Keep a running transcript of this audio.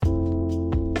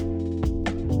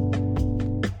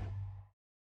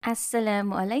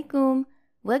Assalamu alaikum.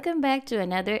 Welcome back to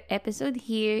another episode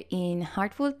here in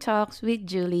Heartful Talks with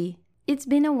Julie. It's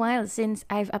been a while since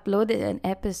I've uploaded an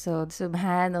episode,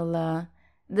 subhanallah.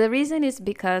 The reason is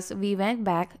because we went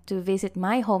back to visit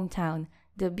my hometown,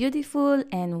 the beautiful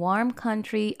and warm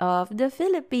country of the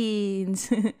Philippines.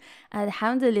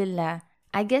 Alhamdulillah,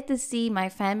 I get to see my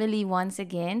family once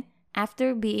again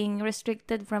after being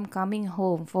restricted from coming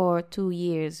home for 2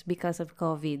 years because of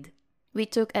COVID. We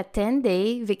took a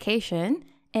 10-day vacation,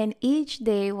 and each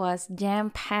day was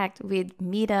jam-packed with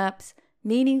meetups,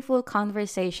 meaningful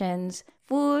conversations,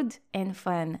 food, and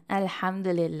fun.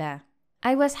 Alhamdulillah.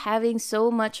 I was having so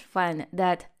much fun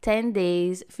that 10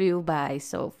 days flew by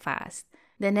so fast.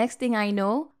 The next thing I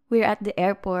know, we're at the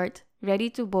airport, ready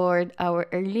to board our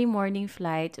early morning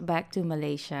flight back to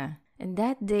Malaysia. And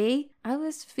that day, I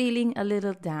was feeling a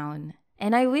little down,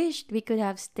 and I wished we could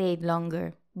have stayed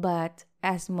longer. But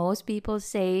as most people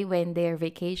say when their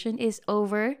vacation is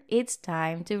over, it's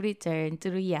time to return to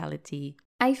reality.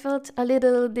 I felt a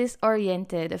little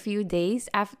disoriented a few days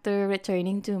after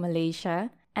returning to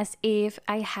Malaysia, as if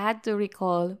I had to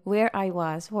recall where I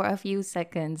was for a few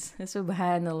seconds.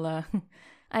 Subhanallah.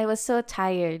 I was so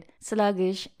tired,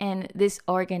 sluggish, and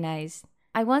disorganized.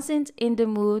 I wasn't in the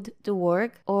mood to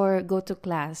work or go to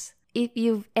class. If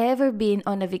you've ever been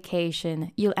on a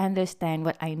vacation, you'll understand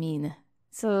what I mean.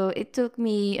 So it took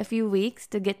me a few weeks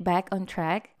to get back on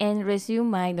track and resume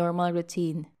my normal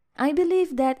routine. I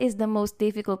believe that is the most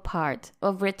difficult part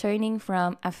of returning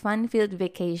from a fun-filled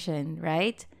vacation,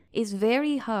 right? It's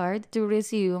very hard to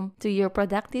resume to your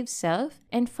productive self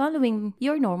and following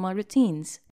your normal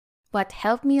routines. What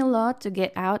helped me a lot to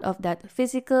get out of that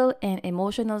physical and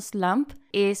emotional slump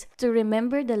is to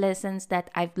remember the lessons that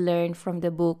I've learned from the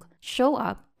book Show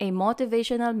Up, a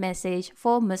motivational message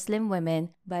for Muslim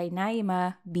women by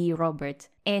Naima B. Robert,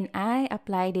 and I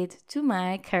applied it to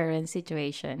my current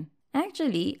situation.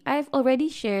 Actually, I've already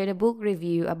shared a book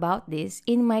review about this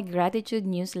in my gratitude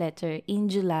newsletter in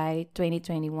July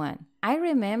 2021. I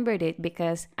remembered it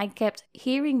because I kept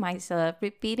hearing myself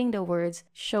repeating the words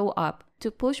show up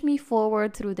to push me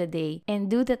forward through the day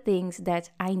and do the things that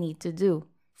I need to do.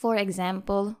 For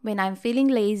example, when I'm feeling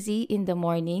lazy in the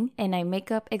morning and I make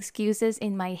up excuses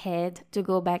in my head to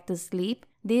go back to sleep,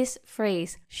 this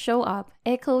phrase, show up,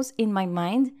 echoes in my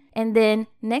mind, and then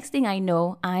next thing I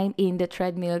know, I'm in the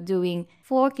treadmill doing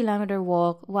 4-kilometer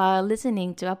walk while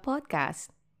listening to a podcast.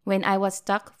 When I was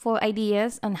stuck for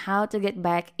ideas on how to get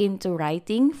back into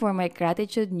writing for my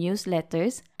gratitude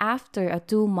newsletters after a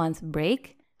 2-month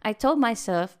break, I told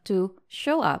myself to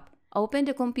show up, open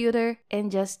the computer,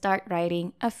 and just start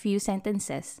writing a few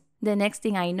sentences. The next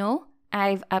thing I know,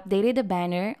 I've updated the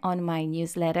banner on my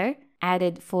newsletter,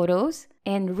 added photos,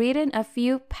 and written a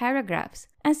few paragraphs,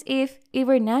 as if it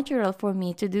were natural for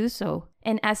me to do so,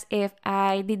 and as if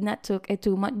I did not took a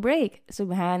 2-month break.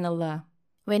 Subhanallah.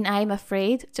 When I'm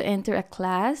afraid to enter a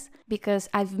class because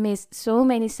I've missed so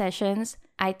many sessions,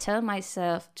 I tell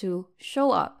myself to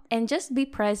show up and just be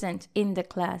present in the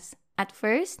class. At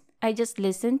first, I just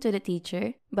listened to the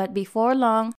teacher, but before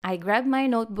long, I grabbed my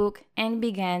notebook and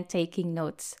began taking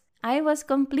notes. I was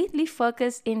completely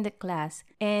focused in the class,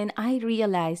 and I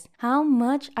realized how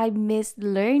much I missed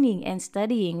learning and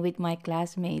studying with my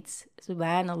classmates.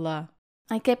 Subhanallah.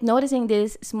 I kept noticing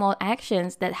these small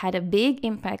actions that had a big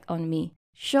impact on me.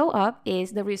 Show up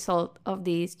is the result of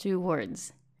these 2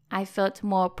 words. I felt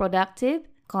more productive,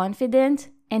 confident,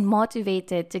 and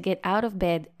motivated to get out of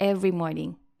bed every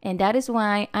morning. And that is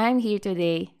why I'm here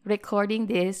today recording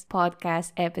this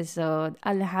podcast episode.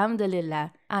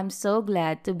 Alhamdulillah, I'm so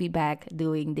glad to be back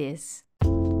doing this.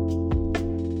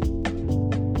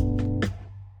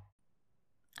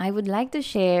 I would like to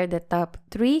share the top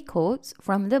 3 quotes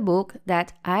from the book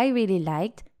that I really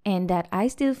liked and that I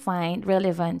still find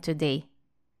relevant today.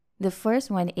 The first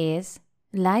one is,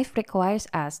 life requires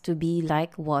us to be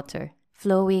like water,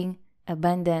 flowing,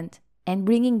 abundant, and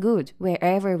bringing good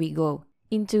wherever we go,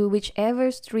 into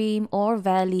whichever stream or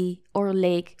valley or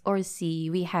lake or sea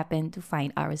we happen to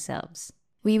find ourselves.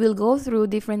 We will go through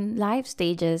different life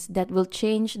stages that will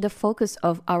change the focus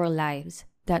of our lives,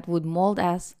 that would mold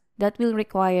us, that will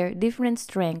require different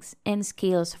strengths and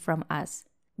skills from us.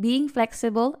 Being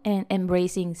flexible and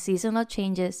embracing seasonal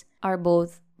changes are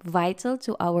both vital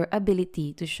to our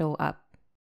ability to show up.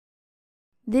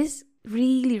 This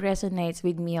really resonates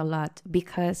with me a lot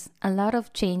because a lot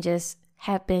of changes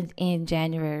happened in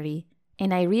January,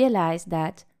 and I realized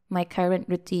that my current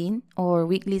routine or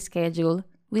weekly schedule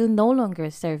will no longer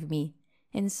serve me.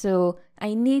 And so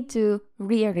I need to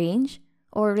rearrange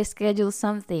or reschedule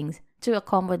some things to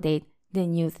accommodate the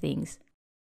new things.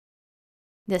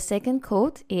 The second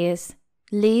quote is,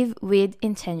 Live with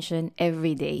intention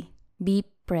every day. Be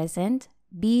present,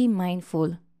 be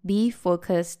mindful, be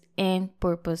focused, and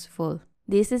purposeful.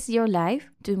 This is your life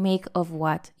to make of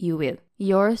what you will.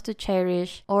 Yours to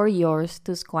cherish or yours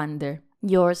to squander.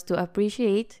 Yours to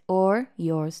appreciate or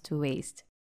yours to waste.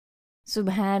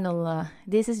 Subhanallah,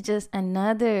 this is just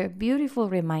another beautiful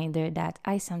reminder that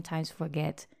I sometimes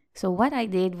forget. So what I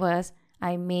did was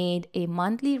I made a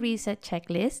monthly reset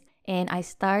checklist and I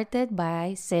started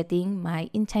by setting my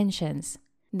intentions.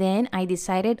 Then I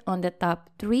decided on the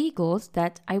top 3 goals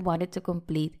that I wanted to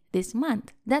complete this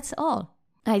month. That's all.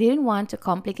 I didn't want to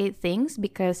complicate things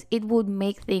because it would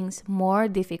make things more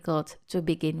difficult to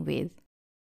begin with.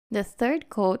 The third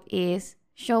quote is,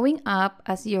 showing up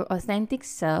as your authentic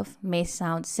self may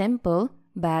sound simple,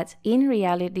 but in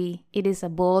reality, it is a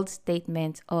bold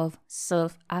statement of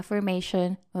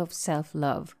self-affirmation, of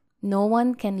self-love. No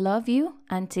one can love you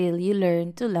until you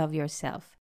learn to love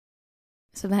yourself.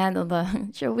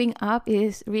 Subhanallah, showing up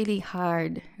is really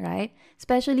hard, right?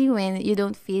 Especially when you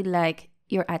don't feel like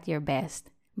you're at your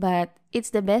best. But it's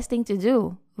the best thing to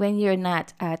do when you're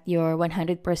not at your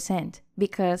 100%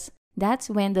 because that's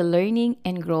when the learning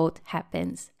and growth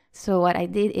happens. So what I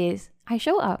did is I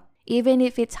show up, even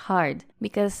if it's hard,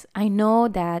 because I know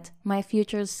that my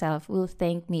future self will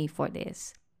thank me for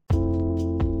this.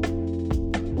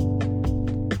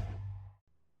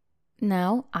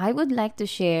 Now, I would like to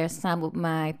share some of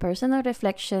my personal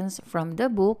reflections from the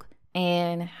book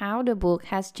and how the book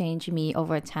has changed me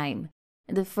over time.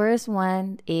 The first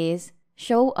one is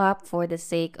show up for the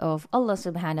sake of Allah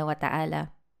subhanahu wa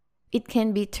ta'ala. It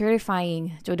can be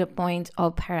terrifying to the point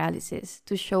of paralysis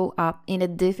to show up in the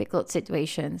difficult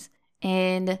situations,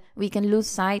 and we can lose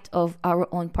sight of our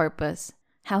own purpose.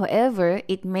 However,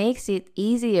 it makes it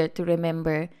easier to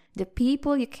remember the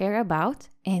people you care about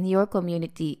and your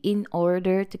community in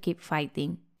order to keep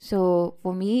fighting. So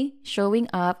for me, showing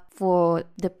up for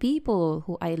the people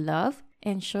who I love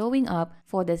and showing up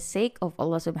for the sake of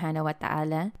Allah subhanahu wa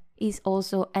ta'ala is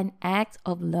also an act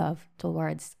of love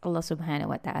towards Allah subhanahu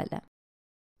wa ta'ala.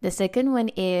 The second one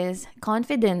is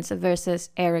confidence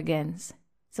versus arrogance.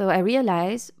 So I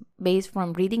realized based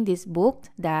from reading this book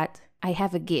that I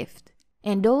have a gift,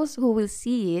 and those who will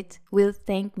see it will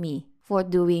thank me for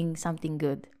doing something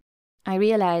good. I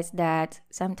realized that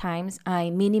sometimes I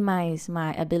minimize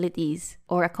my abilities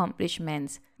or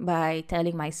accomplishments by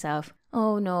telling myself,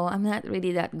 oh no, I'm not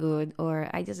really that good, or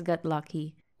I just got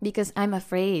lucky, because I'm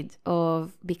afraid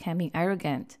of becoming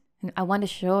arrogant. And I want to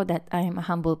show that I'm a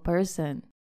humble person.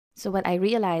 So what I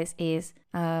realized is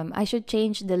I should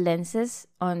change the lenses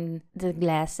on the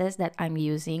glasses that I'm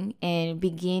using and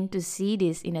begin to see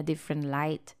this in a different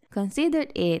light. Consider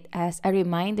it as a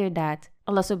reminder that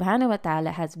Allah subhanahu wa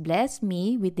ta'ala has blessed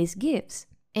me with these gifts,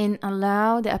 and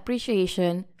allow the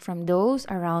appreciation from those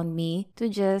around me to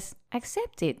just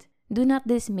accept it. Do not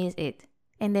dismiss it.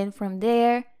 And then from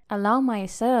there, allow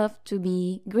myself to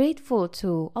be grateful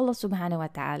to Allah subhanahu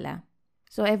wa ta'ala.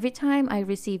 So every time I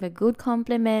receive a good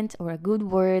compliment or a good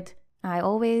word, I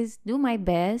always do my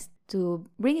best to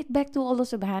bring it back to Allah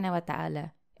subhanahu wa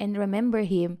ta'ala and remember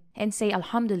Him and say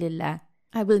Alhamdulillah.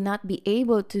 I will not be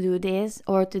able to do this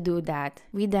or to do that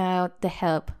without the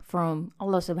help from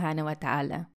Allah subhanahu wa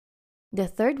ta'ala. The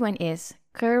third one is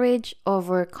courage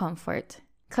over comfort.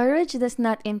 Courage does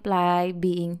not imply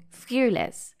being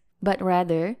fearless, but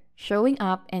rather showing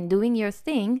up and doing your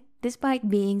thing despite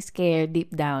being scared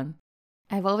deep down.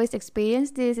 I've always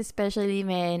experienced this, especially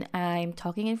when I'm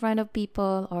talking in front of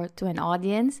people or to an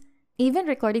audience, even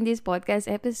recording these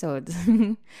podcast episodes.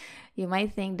 You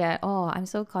might think that, oh, I'm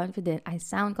so confident, I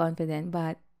sound confident,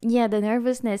 but yeah, the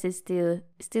nervousness is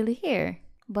still here.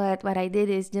 But what I did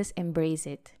is just embrace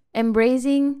it.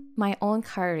 Embracing my own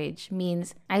courage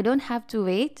means I don't have to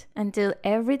wait until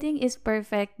everything is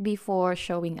perfect before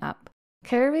showing up.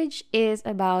 Courage is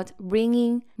about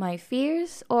bringing my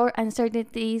fears or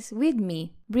uncertainties with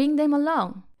me. Bring them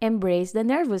along. Embrace the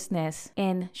nervousness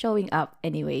and showing up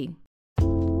anyway.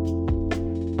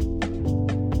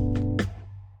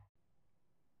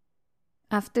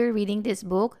 After reading this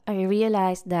book, I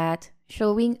realized that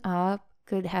showing up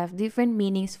could have different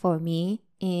meanings for me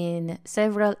in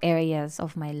several areas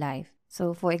of my life.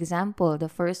 So for example, the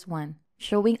first one,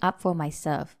 showing up for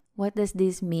myself. What does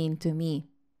this mean to me?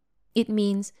 It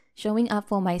means showing up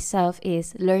for myself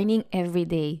is learning every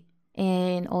day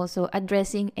and also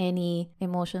addressing any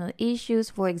emotional issues,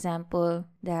 for example,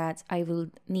 that I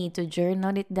will need to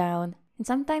journal it down, and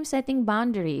sometimes setting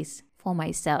boundaries for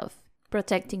myself,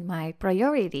 protecting my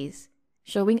priorities.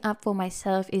 Showing up for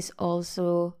myself is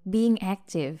also being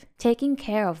active, taking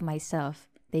care of myself,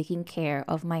 taking care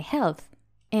of my health.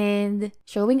 And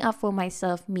showing up for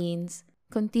myself means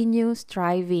continue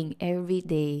striving every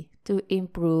day to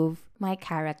improve my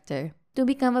character, to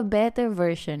become a better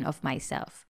version of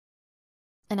myself.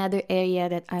 Another area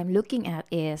that I'm looking at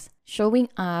is showing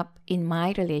up in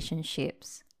my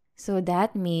relationships. So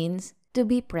that means to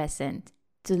be present,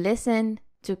 to listen,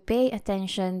 to pay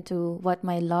attention to what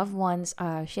my loved ones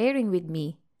are sharing with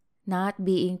me, not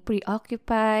being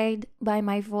preoccupied by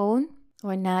my phone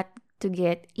or not to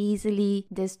get easily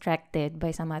distracted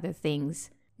by some other things,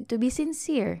 to be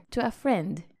sincere to a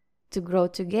friend, to grow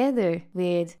together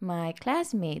with my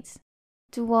classmates,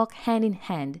 to walk hand in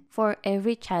hand for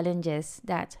every challenges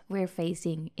that we're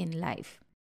facing in life.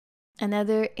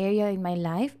 Another area in my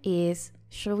life is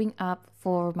showing up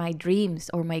for my dreams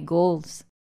or my goals.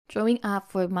 Showing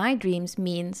up for my dreams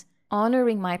means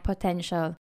honoring my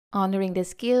potential, honoring the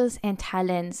skills and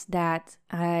talents that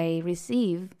I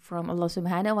receive from Allah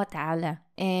subhanahu wa ta'ala,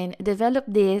 and develop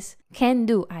this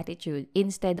can-do attitude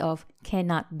instead of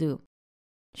cannot do.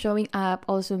 Showing up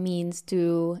also means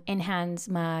to enhance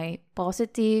my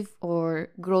positive or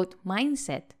growth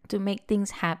mindset to make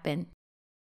things happen.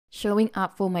 Showing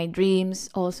up for my dreams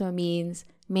also means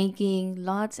making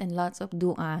lots and lots of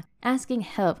dua, asking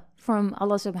help from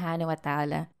Allah subhanahu wa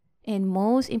ta'ala. And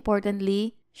most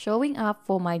importantly, showing up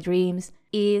for my dreams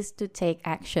is to take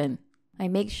action. I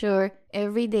make sure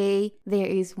every day there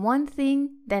is one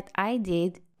thing that I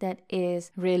did that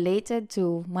is related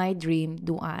to my dream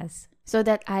duas, so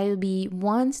that I'll be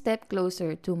one step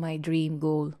closer to my dream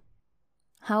goal.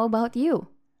 How about you?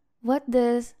 What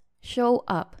does show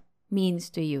up means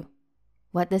to you?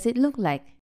 What does it look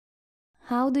like?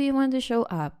 How do you want to show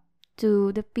up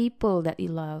to the people that you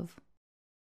love?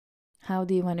 How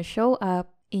do you want to show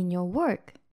up in your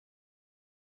work?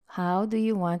 How do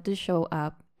you want to show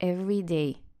up every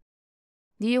day?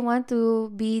 Do you want to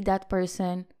be that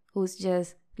person who's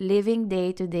just living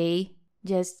day to day,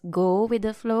 just go with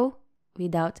the flow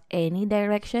without any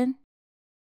direction?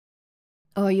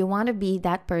 Or you want to be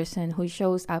that person who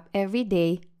shows up every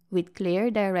day with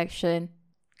clear direction,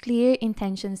 clear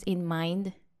intentions in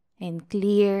mind, and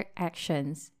clear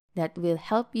actions that will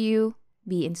help you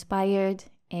be inspired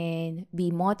and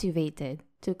be motivated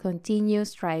to continue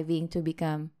striving to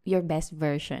become your best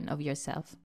version of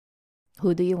yourself?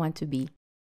 Who do you want to be?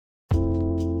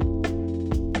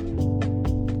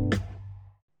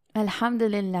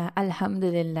 Alhamdulillah,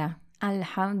 Alhamdulillah,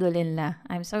 Alhamdulillah.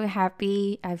 I'm so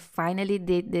happy I finally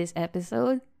did this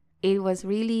episode. It was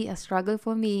really a struggle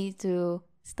for me to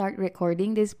start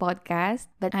recording this podcast,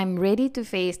 but I'm ready to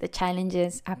face the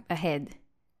challenges up ahead.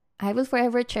 I will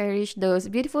forever cherish those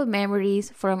beautiful memories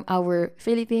from our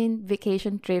Philippine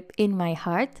vacation trip in my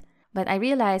heart. But I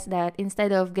realized that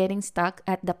instead of getting stuck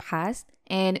at the past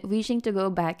and wishing to go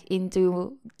back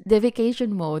into the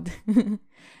vacation mode,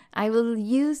 I will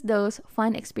use those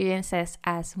fun experiences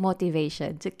as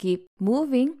motivation to keep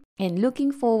moving and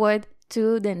looking forward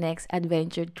to the next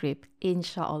adventure trip,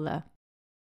 inshallah.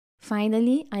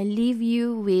 Finally, I leave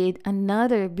you with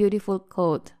another beautiful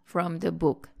quote from the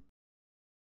book.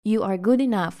 You are good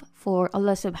enough for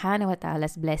Allah subhanahu wa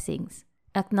ta'ala's blessings.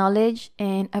 Acknowledge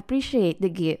and appreciate the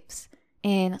gifts,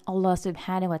 and Allah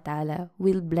subhanahu wa ta'ala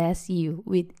will bless you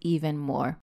with even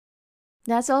more.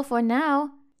 That's all for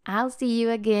now. I'll see you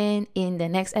again in the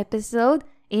next episode,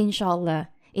 inshallah.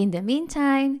 In the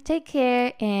meantime, take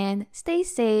care and stay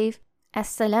safe.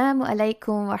 Assalamu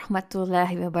alaikum wa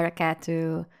rahmatullahi wa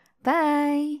barakatuh.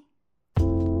 Bye!